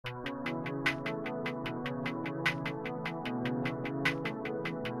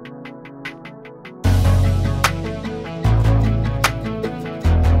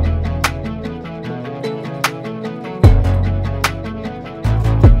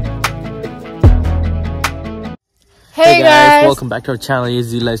Hey guys, welcome back to our channel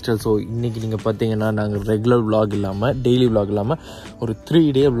Heyyy Lifestyle. So இன்னைக்கு நீங்க பாத்தீங்கன்னா நாங்க ரெகுலர் vlog இல்லாம டெய்லி vlog இல்லாம ஒரு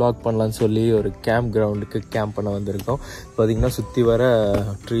 3-day vlog பண்ணலாம்னு சொல்லி ஒரு கேம்ப் கிரவுண்டுக்கு கேம்ப் பண்ண வந்திருக்கோம். பாத்தீங்கன்னா சுத்தி வர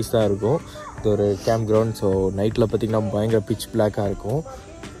ட்ரீஸ் தான் இருக்கும். இது ஒரு கேம்ப் கிரவுண்ட். ஸோ நைட்ல பாத்தீங்கன்னா பயங்கர பிச் பிளாக்கா இருக்கும்.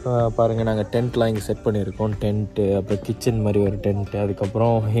 பாருங்க நாங்கள் டென்ட்லாம் இங்கே செட் பண்ணியிருக்கோம். டென்ட்டு, அப்புறம் கிச்சன் மாதிரி ஒரு டென்ட்,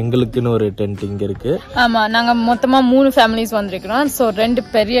 அதுக்கப்புறம் எங்களுக்குன்னு ஒரு டென்ட் இங்கே இருக்கு. ஆமாம், நாங்கள் மொத்தமாக 3 ஃபேமிலிஸ் வந்திருக்கிறோம். ஸோ 2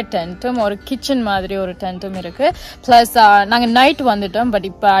 பெரிய டென்ட்டும் ஒரு கிச்சன் மாதிரி ஒரு டென்ட்டும் இருக்கு. ப்ளஸ் நாங்கள் நைட் வந்துட்டோம். பட்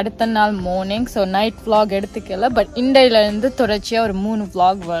இப்போ அடுத்த நாள் மார்னிங். ஸோ நைட் vlog எடுத்துக்கல. பட் இண்டையிலேருந்து தொடர்ச்சியாக ஒரு 3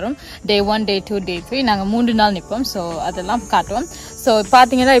 vlog வரும். Day 1, Day 2, Day 3. நாங்கள் 3 நாள் நிற்போம். ஸோ அதெல்லாம் காட்டுவோம். ஸோ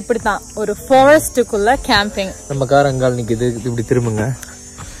பார்த்தீங்கன்னா இப்படி தான் ஒரு ஃபாரஸ்ட்டுக்குள்ள கேம்பிங். நம்ம கார் அங்கால் நிற்கிது. இப்படி திரும்புங்க.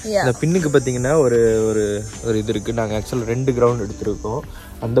 இந்த பின்னுக்கு பார்த்தீங்கன்னா ஒரு ஒரு ஒரு இது இருக்குது. நாங்கள் ஆக்சுவலாக 2 கிரவுண்ட் எடுத்திருக்கோம்.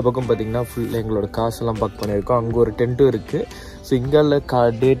 அந்த பக்கம் பார்த்தீங்கன்னா ஃபுல் எங்களோட காசெல்லாம் பார்க் பண்ணியிருக்கோம். அங்கே ஒரு டென்ட்டும் இருக்குது. ஸோ இங்கால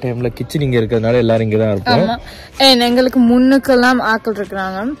டே டைமில் கிச்சன் இங்கே இருக்கிறதுனால எல்லாரும் இங்கே தான் இருப்போம். எங்களுக்கு முன்னுக்கெல்லாம் ஆக்கள்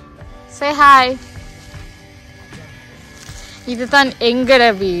இருக்கிறாங்க. Say hi. இதுதான் எங்களோட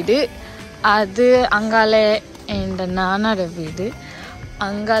வீடு. அது அங்கால எந்த நானோட வீடு.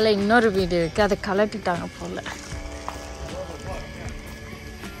 அங்கால இன்னொரு வீடு இருக்குது. அதை கலட்டிட்டாங்க போல.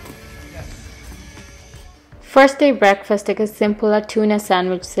 ஃபர்ஸ்ட் டே பிரேக்ஃபாஸ்ட்டுக்கு சிம்பிளாக டூனா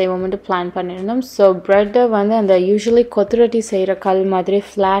சாண்ட்விச் செய்வோம்னு பிளான் பண்ணியிருந்தோம். ஸோ ப்ரெட்டை வந்து அந்த யூஸ்வலி கொத்துரொட்டி செய்கிற கல் மாதிரி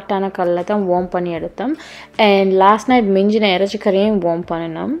ஃப்ளாட்டான கல்லில் தான் வார்ம் பண்ணி எடுத்தோம். அண்ட் லாஸ்ட் நைட் மிஞ்சின இறைச்சிக்கறியும் வார்ம்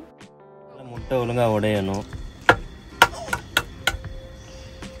பண்ணினோம். முட்டை ஒழுங்காக உடையணும்.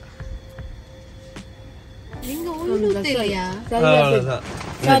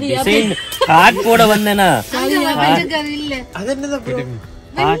 போட வந்தேனா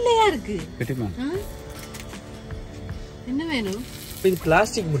என்ன வேணும்? இது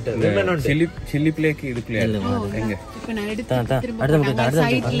பிளாஸ்டிக் முட்டை. வேணும்னா சில்லி பிளேக்கு இதுக்குள்ள எங்க இப்ப நான் எடுத்து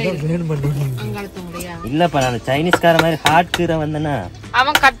இல்லப்பா நான் சைனீஸ்கார மாதிரி ஹாட் கீரை வந்தேனா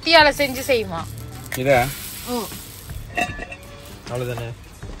அவன் கத்தியால செஞ்சு செய்வான். இதா அவ்வளவுதானே.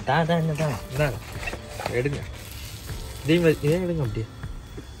 என்னதான் எடுங்க. இதே எடுங்க. அப்படியே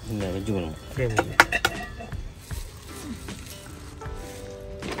இந்த வெஜ் பண்ணுங்க.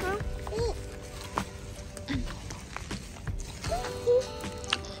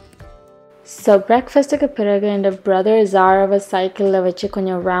 ஸோ பிரேக்ஃபாஸ்ட்டுக்கு பிறகு என் பிரதர் ஜாராவை சைக்கிளில் வச்சு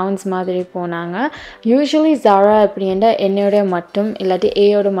கொஞ்சம் ரவுண்ட்ஸ் மாதிரி போனாங்க. யூஸ்வலி ஜாரா அப்படின்னா என்னோட மட்டும் இல்லாட்டி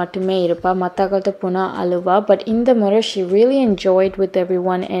ஏயோட மட்டுமே இருப்பாள். மற்ற காலத்து போனால் அழுவா. பட் இந்த முறை she really enjoyed with every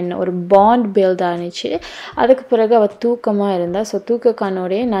one. And ஒரு பாண்ட் பில்ட் ஆனிச்சு. அதுக்கு பிறகு அவள் தூக்கமாக இருந்தாள். ஸோ தூக்க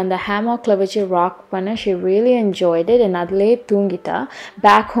கண்ணோடையே நான் அந்த ஹேமாக்கில் வச்சு ராக் பண்ண she really enjoyed it. And அதிலே தூங்கிட்டா.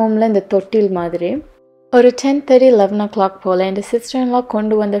 பேக் ஹோமில் இந்த தொட்டில் மாதிரி. ஒரு 10:30, 11 o'clock போல் என் சிஸ்டர்லாம்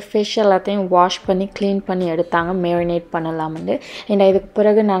கொண்டு வந்த ஃபிஷ் எல்லாத்தையும் வாஷ் பண்ணி க்ளீன் பண்ணி எடுத்தாங்க மேரினேட் பண்ணலாம்னு. அண்ட் இதுக்கு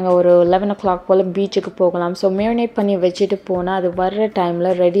பிறகு நாங்கள் ஒரு 11 o'clock போல் பீச்சுக்கு போகலாம். ஸோ மேரினேட் பண்ணி வச்சுட்டு போனால் அது வர்ற டைமில்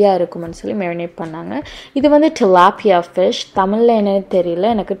ரெடியாக இருக்குமென்னு சொல்லி மேரினேட் பண்ணாங்க. இது வந்து டிலாப்பியா ஃபிஷ். தமிழில் என்னன்னு தெரியல,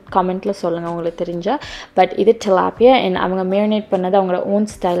 எனக்கு கமெண்ட்டில் சொல்லுங்கள் உங்களுக்கு தெரிஞ்சால். பட் இது டிலாப்பியா. அண்ட் அவங்க மேரினேட் பண்ணது அவங்களோட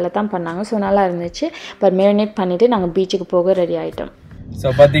ஓன் ஸ்டைலில் தான் பண்ணாங்க. ஸோ நல்லா இருந்துச்சு. பட் மேரினேட் பண்ணிவிட்டு நாங்கள் பீச்சுக்கு போக ரெடி ஆகிட்டோம். ஸோ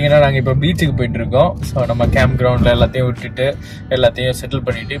பார்த்தீங்கன்னா நாங்கள் இப்போ பீச்சுக்கு போயிட்டு இருக்கோம். ஸோ நம்ம கேம்ப் கிரவுண்டில் எல்லாத்தையும் விட்டுட்டு எல்லாத்தையும் செட்டில்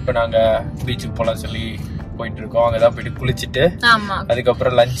பண்ணிட்டு இப்போ நாங்கள் பீச்சுக்கு போகலாம் சொல்லி போயிட்டு இருக்கோம். அங்கே தான் போயிட்டு குளிச்சுட்டு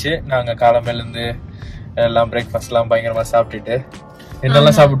அதுக்கப்புறம் லஞ்சு நாங்கள் காலமேலேருந்து எல்லாம் பிரேக்ஃபாஸ்ட்லாம் பயங்கரமாக சாப்பிட்டுட்டு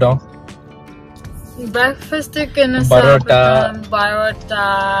என்னெல்லாம் சாப்பிட்டோம். பிரேக்ஃபாஸ்ட்டுக்கு என்ன பரோட்டா,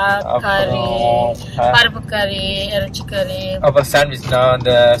 கறி, பருப்பு கறி, இறைச்சி கறி, அப்புறம் சாண்ட்விச். நான்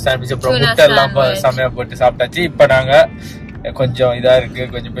அந்த சாண்ட்விச் அப்புறம் முட்டை எல்லாம் செமையாக போட்டு சாப்பிட்டாச்சு. இப்போ நாங்கள் கொஞ்சம் இதா இருக்கு,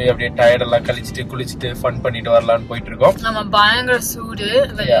 கொஞ்சம் போய் அப்படியே டயர்ட் எல்லாம் கழிச்சிட்டு குளிச்சுட்டு ஃபன் பண்ணிட்டு வரலாம்னு போயிட்டு இருக்கோம். நம்ம பயங்கர சூடு,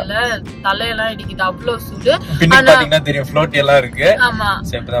 வெளியில தலையெல்லாம் இடிக்குது, அவ்வளவு சூடு. பின்னாடி பாத்தீங்கன்னா தெரியும் ஃப்ளோட் எல்லாம் இருக்கு. ஆமா,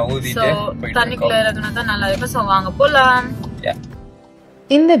 இப்பதான் ஊதிட்டு தண்ணிக்குள்ள இறக்குனா தான் நல்லா இருக்கும். சோ வாங்க போலாம்.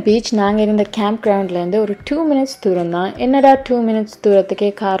 இந்த பீச் நாங்கள் இருந்த கேம்ப் கிரவுண்ட்லேருந்து ஒரு 2 minutes தூரம் தான். என்னடா 2 minutes தூரத்துக்கே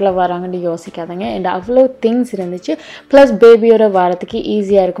காரில் வராங்கன்னு யோசிக்காதங்க. அண்ட் அவ்வளோ திங்ஸ் இருந்துச்சு. ப்ளஸ் பேபியோட வரத்துக்கு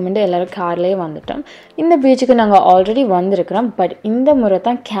ஈஸியாக இருக்குமென்று எல்லோரும் கார்லேயே வந்துட்டோம். இந்த பீச்சுக்கு நாங்கள் ஆல்ரெடி வந்திருக்கிறோம். பட் இந்த முறை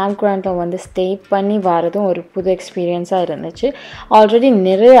தான் கேம்ப் கிரவுண்டில் வந்து ஸ்டே பண்ணி வரதும் ஒரு புது எக்ஸ்பீரியன்ஸாக இருந்துச்சு. ஆல்ரெடி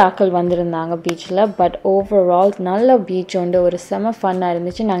நிறைய ஆட்கள் வந்திருந்தாங்க பீச்சில். பட் ஓவரால் நல்ல பீச் உண்டு, ஒரு செம ஃபன்னாக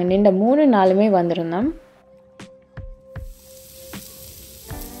இருந்துச்சு. நாங்கள் நின்ற 3 நாளுமே வந்திருந்தோம்.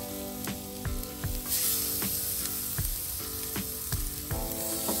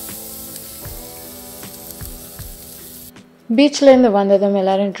 பீச்லேருந்து வந்ததும்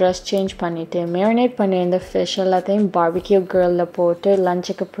எல்லோரும் ட்ரெஸ் சேஞ்ச் பண்ணிவிட்டு மேரினேட் பண்ணியிருந்த ஃபிஷ் எல்லாத்தையும் பார்பிக்யூ கிரில்லில் போட்டு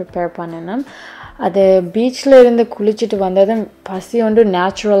லஞ்சுக்கு ப்ரிப்பேர் பண்ணினோம். அது பீச்சில் இருந்து குளிச்சுட்டு வந்ததும் பசி ஒன்று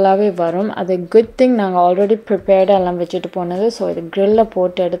நேச்சுரலாகவே வரும். அது குட் திங் நாங்கள் ஆல்ரெடி ப்ரிப்பேர்டாக எல்லாம் வச்சுட்டு போனது. ஸோ இது க்ரில்லில்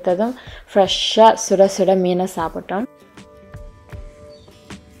போட்டு எடுத்ததும் ஃப்ரெஷ்ஷாக சுட சுட மீனை சாப்பிட்டோம்.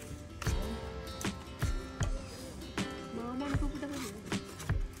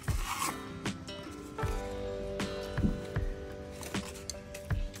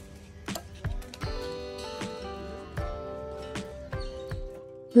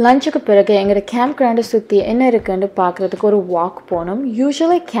 லஞ்சுக்கு பிறகு எங்களோட கேம்ப் கிரவுண்டை சுற்றி என்ன இருக்குன்னு பார்க்குறதுக்கு ஒரு வாக் போனோம்.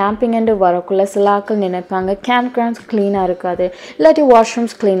 யூஸ்வலி கேம்பிங்கு வரக்குள்ளே சில ஆட்கள் நினைப்பாங்க கேம்ப் கிரவுண்ட்ஸ் க்ளீனாக இருக்காது, இல்லாட்டி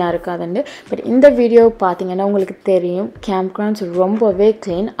வாஷ்ரூம்ஸ் க்ளீனாக இருக்காதுன்னு. பட் இந்த வீடியோ பார்த்தீங்கன்னா உங்களுக்கு தெரியும் கேம்ப் கிரவுண்ட்ஸ் ரொம்பவே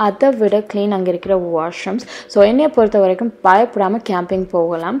க்ளீன். அதை விட க்ளீன் அங்கே இருக்கிற வாஷ்ரூம்ஸ். ஸோ என்னையை பொறுத்த வரைக்கும் பயப்படாமல் கேம்பிங்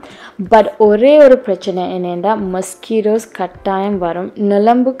போகலாம். பட் ஒரே ஒரு பிரச்சனை என்னென்னா மஸ்கீட்டோஸ் கட்டாயம் வரும்,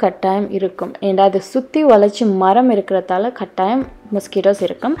 நிலம்பு கட்டாயம் இருக்கும். ஏன்னா அது சுற்றி வளைச்சி மரம் இருக்கிறதால கட்டாயம் மஸ்கிட்டோஸ்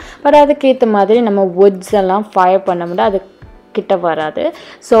இருக்கும். பட் அதுக்கேற்ற மாதிரி நம்ம வுட்ஸ் எல்லாம் ஃபயர் பண்ண முடியாது, அது கிட்ட வராது.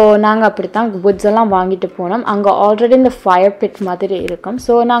 ஸோ நாங்கள் அப்படித்தான் வுட்ஸ் எல்லாம் வாங்கிட்டு போனோம். அங்கே ஆல்ரெடி இந்த ஃபயர் பிட் மாதிரி இருக்கும்.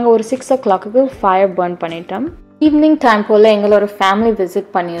 ஸோ நாங்கள் ஒரு 6 o'clock ஃபயர் பர்ன் பண்ணிட்டோம். ஈவினிங் டைம் போல் எங்களோட ஃபேமிலி விசிட்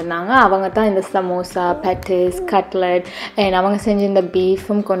பண்ணியிருந்தாங்க. அவங்க தான் இந்த சமோசா, பெட்டிஸ், கட்லட் அண்ட் அவங்க செஞ்சு இந்த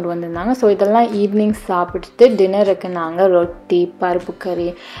பீஃபும் கொண்டு வந்திருந்தாங்க. ஸோ இதெல்லாம் ஈவினிங் சாப்பிட்டுட்டு டின்னருக்கு நாங்கள் ரொட்டி, பருப்பு கறி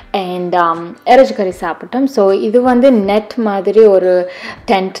அண்ட் இறைச்சி கறி சாப்பிட்டோம். ஸோ இது வந்து நெட் மாதிரி ஒரு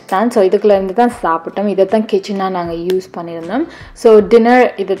டென்ட் தான். ஸோ இதுக்குள்ளேருந்து தான் சாப்பிட்டோம். இதை தான் கிச்சனாக நாங்கள் யூஸ் பண்ணியிருந்தோம். ஸோ டின்னர்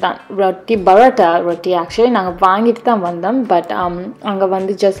இது தான் ரொட்டி, பரோட்டா ரொட்டி ஆக்சுவலி நாங்கள் வாங்கிட்டு தான் வந்தோம். பட் அங்கே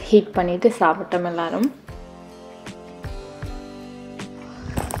வந்து ஜஸ்ட் ஹீட் பண்ணிவிட்டு சாப்பிட்டோம் எல்லோரும்.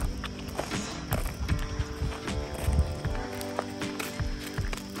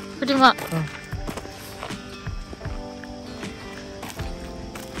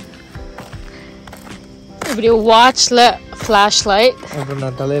 இப்படி வாட்ச்ல ஃப்ளாஷ் லைட்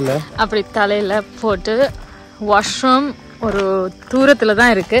அப்படி தலையில போட்டு வாஷ்ரூம் ஒரு தூரத்துல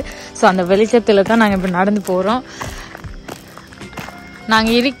தான் இருக்கு. ஸோ அந்த வெளிச்சத்துல தான் நாங்கள் இப்படி நடந்து போறோம்.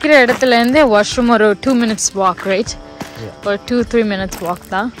 நாங்கள் இருக்கிற இடத்துல இருந்து வாஷ்ரூம் ஒரு 2 minutes வாக், ரைட்? ஒரு 2-3 minutes வாக்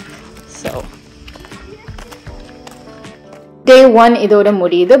தான். ஸோ Day 1 இதோட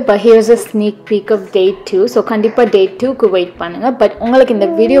முடியுது. But here's a sneak peek of Day 2. So கண்டிப்பா Day 2க்கு வெயிட் பண்ணுங்க. But உங்களுக்கு இந்த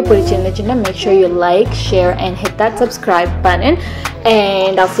வீடியோ பிடிச்சிருந்துச்சுன்னா make sure you like, share and hit that subscribe button.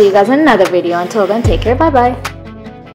 And I'll see you guys in another video. Until then, take care. Bye bye.